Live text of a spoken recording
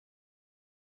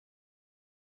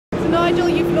Nigel,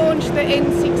 you've launched the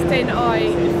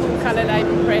N610i full colour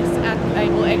label press at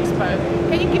Labelexpo.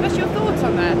 Can you give us your thoughts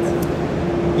on that?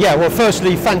 Yeah, well,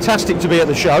 firstly, fantastic to be at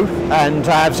the show and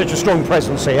to have such a strong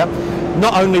presence here.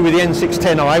 Not only with the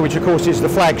N610i, which of course is the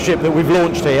flagship that we've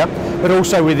launched here, but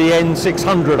also with the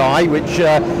N600i, which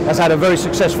has had a very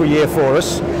successful year for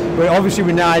us. But obviously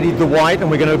we now added the white, and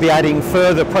we're going to be adding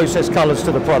further process colours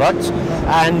to the product.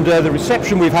 And the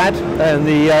reception we've had and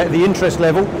the interest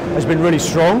level has been really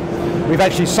strong. We've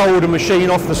actually sold a machine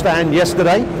off the stand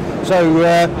yesterday. So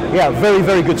yeah, very,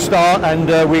 very good start,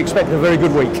 and we expect a very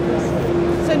good week.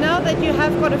 So now that you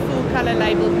have got a full colour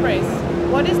label press,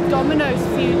 what is Domino's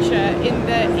future in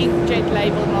the inkjet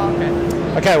label market?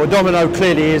 Okay, well, Domino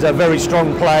clearly is a very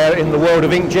strong player in the world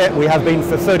of inkjet. We have been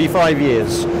for 35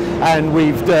 years, and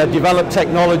we've developed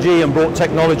technology and brought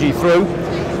technology through,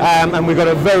 and we've got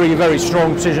a very, very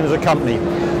strong position as a company.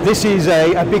 This is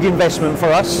a big investment for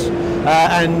us,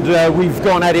 and we've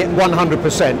gone at it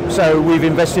 100%. So we've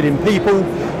invested in people,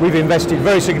 we've invested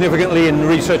very significantly in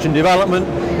research and development,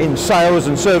 in sales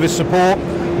and service support.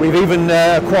 We've even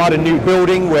acquired a new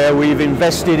building where we've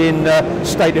invested in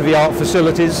state-of-the-art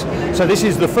facilities. So this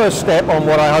is the first step on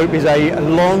what I hope is a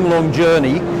long, long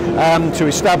journey to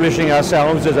establishing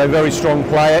ourselves as a very strong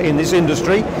player in this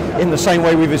industry, in the same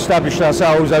way we've established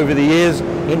ourselves over the years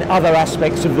in other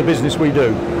aspects of the business we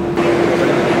do.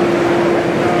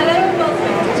 Hello and welcome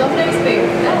to Domino's booth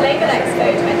at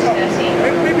Labelexpo 2013.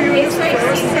 It's great to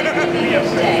see so many of you here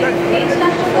today for the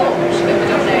international launch of the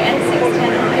Domino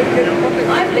N610i.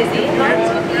 I'm Lizzie, and I'll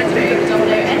talk you through the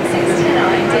Domino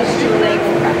N610i digital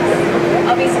label press.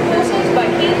 I'll be supported by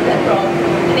Keith and Rob,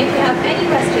 and if you have any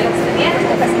questions at the end of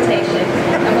the presentation,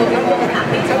 then we'll be more than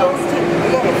happy to answer.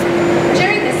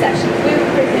 During this session, we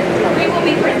will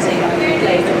be printing food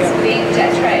labels for the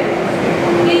inkjet tray.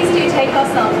 Please do take our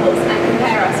samples and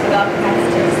compare us with our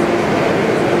competitors.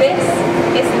 This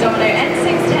is the Domino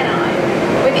N610i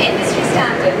with industry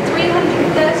standard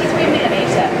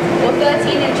 333mm or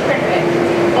 13-inch print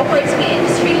width, operating at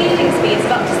industry-leading speeds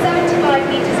of up to 75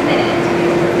 meters a minute.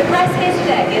 The press here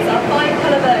today is our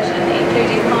 5-colour version,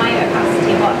 including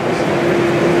high-opacity white.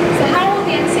 So how will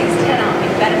the N610i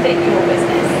benefit your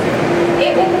business?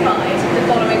 It will provide the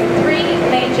following 3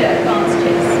 major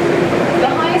advantages. The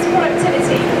highest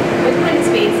productivity with print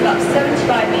speeds of up to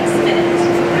 75 meters a minute.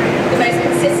 The most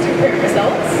consistent print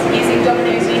results using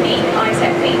Domino's unique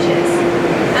iTech features.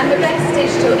 And the best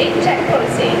digital inkjet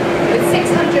quality with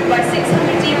 600 by 600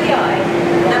 DPI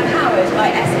and powered by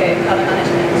ESCO colour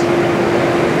management.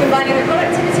 Combining the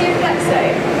productivity of Flexo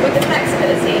with the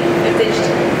flexibility of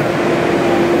digital.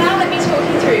 Now let me talk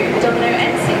you through the Domino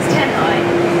N610i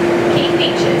key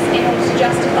features in order to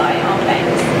justify our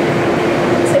claims.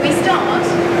 So we start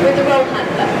with the roll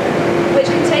handler,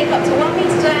 which can take up to 1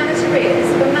 meter diameter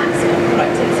reels for maximum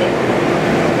productivity.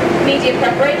 Media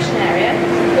preparation area,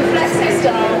 the Flexo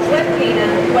style web cleaner,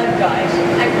 web guide,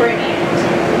 and corona unit.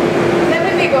 Then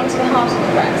we move on to the heart of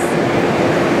the press.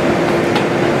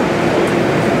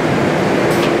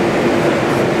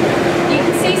 You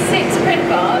can see 6 print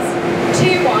bars,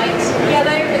 2 white,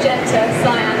 yellow, magenta,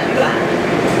 cyan, and black.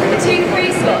 The 2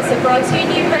 free slots are for our 2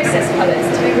 new process colours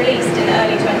to be released in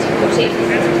early 2014.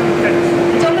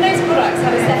 Domino's products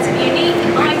have a set of unique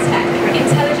iTech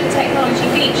intelligent technology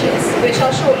features which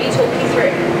I'll shortly talk you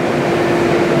through.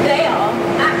 They are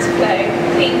ActiveFlow,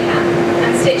 CleanCap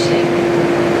and StitchLink.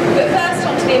 But first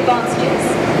on to the advantages.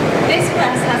 This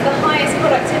press has the highest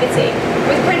productivity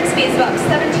with print speeds of up to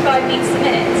 75 meters a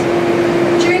minute.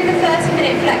 During the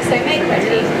 30-minute Flexo Make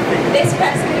Ready, this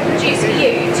press could have produced for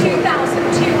you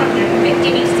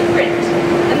 2,250 meters of print,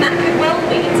 and that could well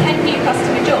be 10 new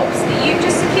customer jobs that you've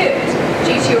just secured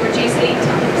due to your reduced lead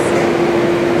times.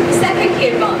 The second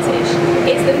key advantage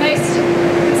is the most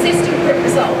consistent print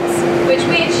results, which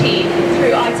we achieve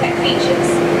through iTech features.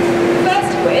 The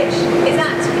first of which is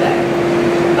ActiveFlow.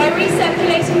 By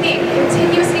recirculating the ink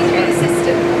continuously through the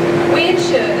system, we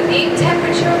ensure that the ink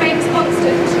temperature remains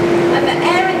constant and the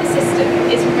air in the system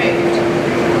is removed.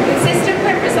 Consistent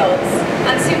print results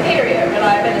and superior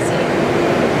reliability.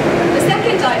 The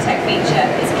second iTech feature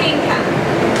is CleanCap,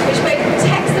 which both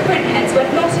protects the print heads when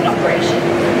not in operation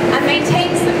and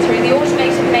maintains them through the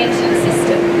automated maintenance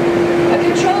system. A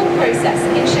controlled process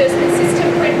ensures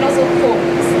consistent print nozzle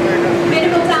performance,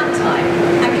 minimal downtime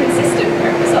and consistent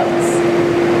print results.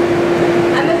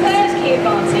 And the third key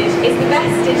advantage is the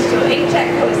best digital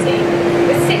inkjet quality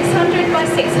with 600 by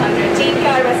 600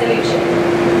 DPI resolution.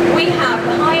 We have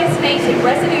the highest native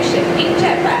resolution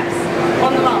inkjet press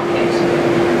on the market,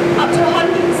 up to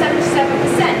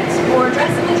 177% more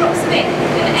addressable drops of ink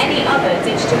than any other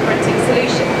digital printing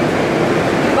solution.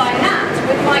 Combine that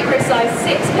with micro-sized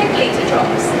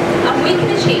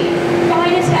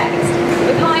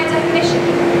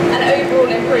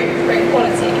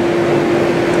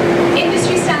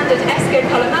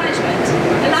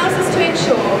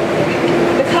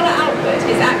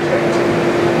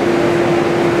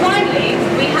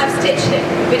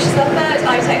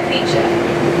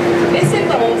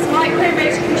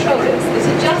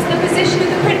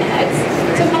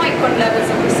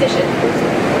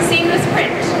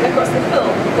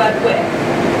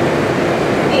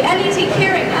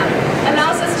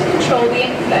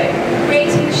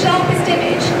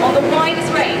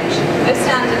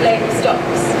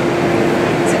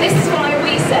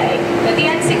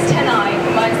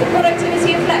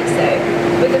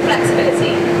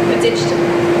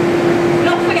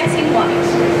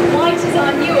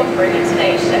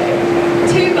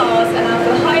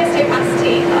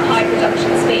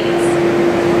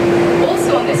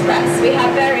press, we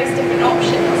have various different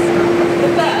options.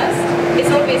 The first is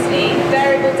obviously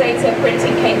variable data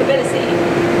printing capability.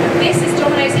 This is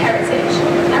Domino's heritage,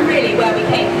 and really where we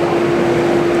came from.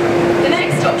 The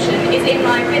next option is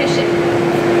inline finishing.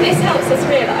 This helps us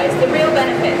realise the real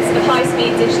benefits of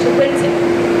high-speed digital printing.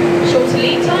 Shorter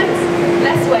lead times,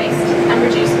 less waste, and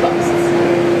reduced costs.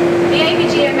 The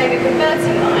ABG Omega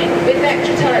converting line with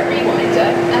vector turret rewinder,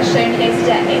 as shown here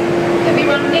today, can be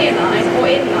run nearline or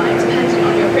inline depending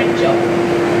on your print job.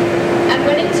 And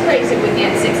when integrated with the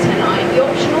N610i, the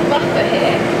optional buffer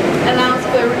here allows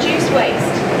for reduced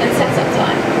waste and setup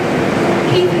time.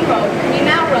 Keith and Rob, can you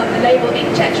now run the label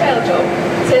inkjet trail job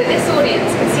so that this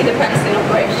audience can see the press in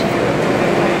operation?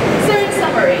 So in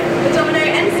summary, the Domino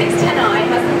N610i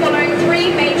has the following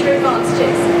three major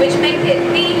advantages, which make it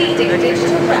the leading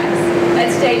digital press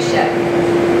at today's show.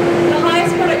 The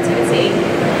highest productivity,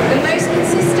 the most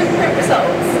consistent print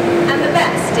results, and the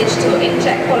best digital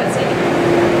inkjet quality.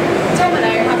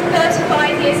 Domino have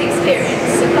 35 years experience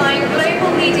supplying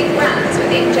global leading brands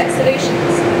with inkjet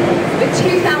solutions. With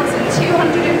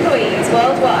 2,200 employees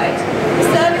worldwide, the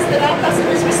service that our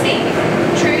customers receive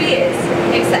truly is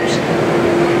exceptional.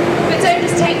 But don't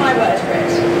just take my word for it.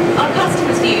 Our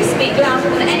customers' views speak louder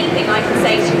than anything I can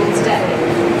say to you all today.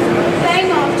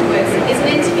 Playing afterwards is an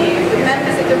interview with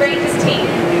members of the Rangers team,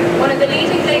 one of the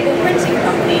leading label printing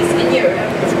companies in Europe.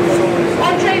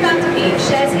 Andre van der Beek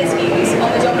shares his views on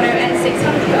the Domino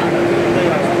N610i.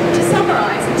 To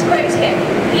summarise and to quote him,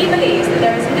 he believes that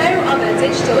there is no other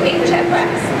digital inkjet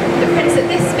press that prints at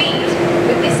this speed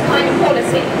with this kind of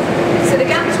quality, so the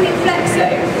gap between flexo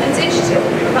and digital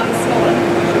becomes smaller.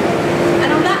 And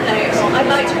on that note, I'd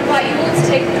like to invite you all to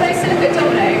take a closer look at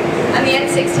Domino and the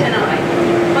N610i.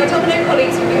 My Domino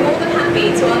colleagues will be more than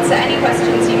happy to answer any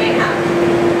questions you may have.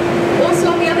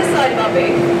 Also on the other side of our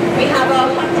booth, we have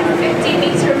our 150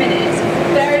 metre a minute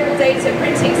variable data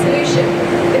printing solution,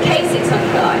 the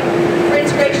K600i, for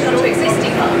integration onto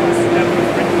existing lines.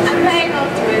 And playing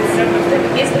afterwards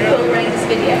is the full Rangers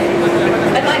video.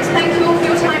 I'd like to thank you all for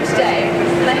your time today,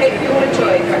 and I hope you all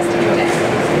enjoy the rest of your day.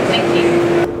 Thank you.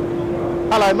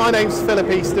 Hello, my name's Philip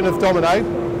Easton of Domino.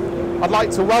 I'd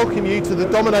like to welcome you to the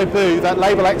Domino booth at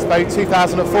Labelexpo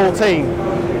 2014.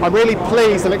 I'm really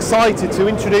pleased and excited to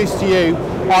introduce to you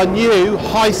our new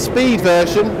high-speed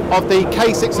version of the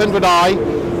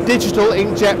K600i digital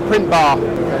inkjet print bar.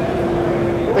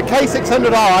 The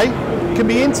K600i can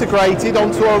be integrated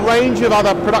onto a range of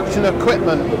other production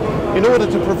equipment in order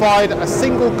to provide a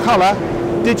single colour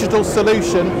digital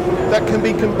solution that can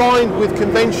be combined with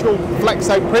conventional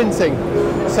flexo printing.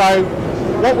 So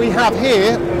what we have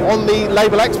here on the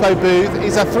Labelexpo booth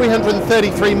is a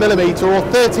 333mm or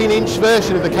 13-inch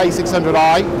version of the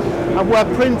K600i, and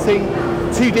we're printing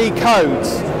 2D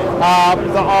codes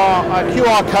that are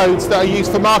QR codes that are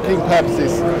used for marketing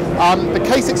purposes. The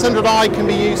K600i can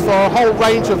be used for a whole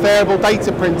range of variable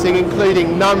data printing,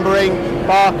 including numbering,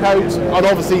 barcodes, and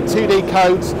obviously 2D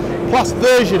codes, plus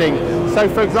versioning. So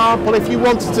for example, if you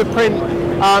wanted to print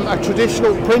a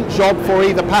traditional print job for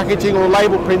either packaging or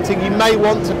label printing, you may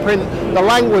want to print the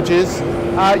languages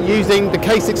using the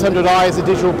K600i as a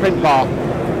digital print bar.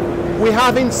 We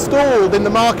have installed in the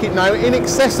market now in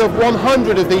excess of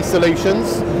 100 of these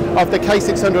solutions of the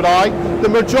K600i. The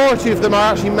majority of them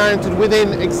are actually mounted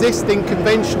within existing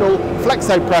conventional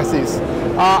flexo presses.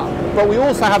 But we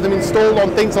also have them installed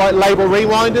on things like label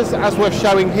rewinders, as we're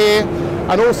showing here,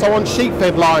 and also on sheet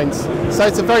fed lines. So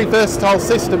it's a very versatile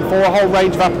system for a whole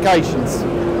range of applications.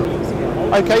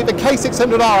 Okay, the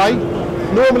K600i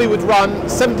normally would run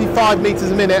 75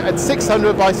 meters a minute at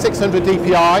 600 by 600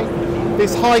 dpi.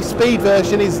 This high-speed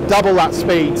version is double that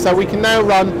speed, so we can now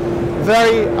run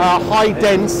very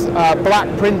high-dense black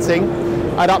printing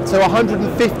at up to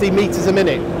 150 meters a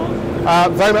minute,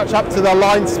 very much up to the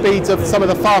line speeds of some of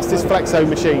the fastest flexo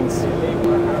machines.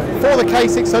 For the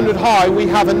K600i, we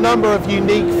have a number of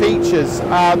unique features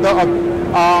that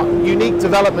are unique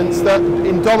developments that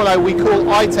in Domino we call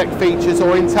iTech features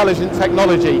or intelligent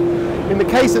technology. In the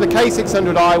case of the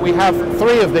K600i, we have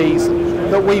three of these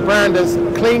that we brand as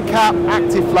Clean Cap,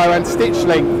 Active Flow and Stitch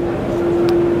Link.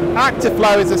 Active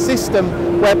Flow is a system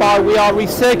whereby we are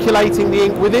recirculating the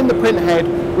ink within the print head,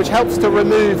 which helps to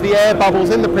remove the air bubbles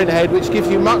in the print head, which gives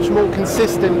you much more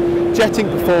consistent jetting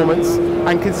performance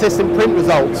and consistent print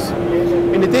results.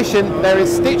 In addition, there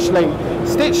is Stitch Link.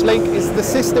 Stitch Link is the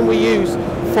system we use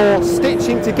for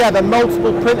stitching together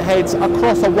multiple print heads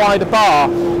across a wider bar.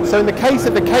 So in the case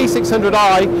of the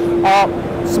K600i,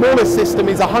 our smallest system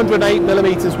is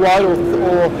 108mm wide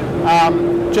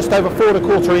or just over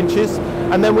 4¼ inches,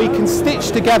 and then we can stitch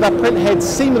together print heads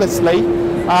seamlessly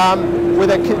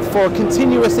for a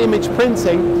continuous image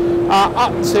printing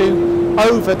up to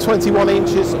over 21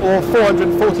 inches or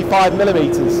 445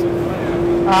 millimeters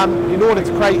in order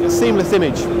to create a seamless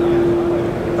image.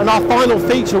 And our final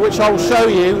feature, which I will show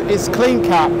you, is Clean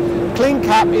Cap. Clean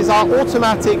Cap is our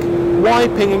automatic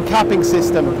wiping and capping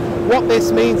system. What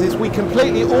this means is we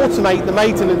completely automate the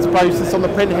maintenance process on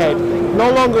the print head.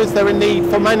 No longer is there a need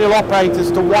for manual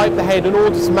operators to wipe the head in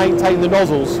order to maintain the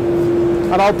nozzles.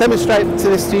 And I'll demonstrate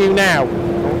this to you now.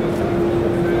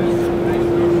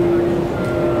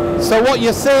 So what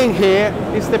you're seeing here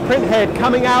is the print head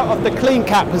coming out of the Clean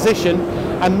Cap position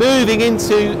and moving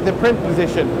into the print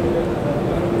position.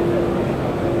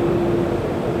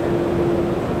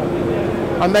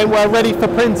 And then we're ready for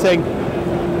printing.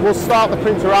 We'll start the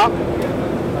printer up.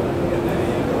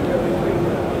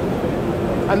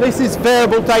 And this is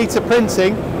variable data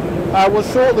printing. We'll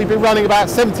shortly be running about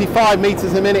 75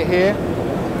 meters a minute here.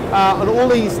 And all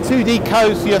these 2D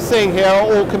codes you're seeing here are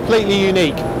all completely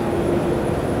unique.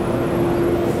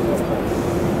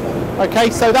 Okay,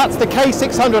 so that's the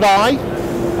K600i.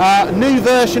 New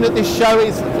version at this show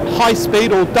is high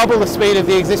speed, or double the speed of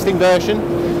the existing version.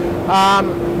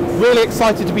 Really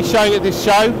excited to be showing at this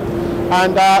show,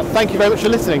 and thank you very much for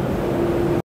listening.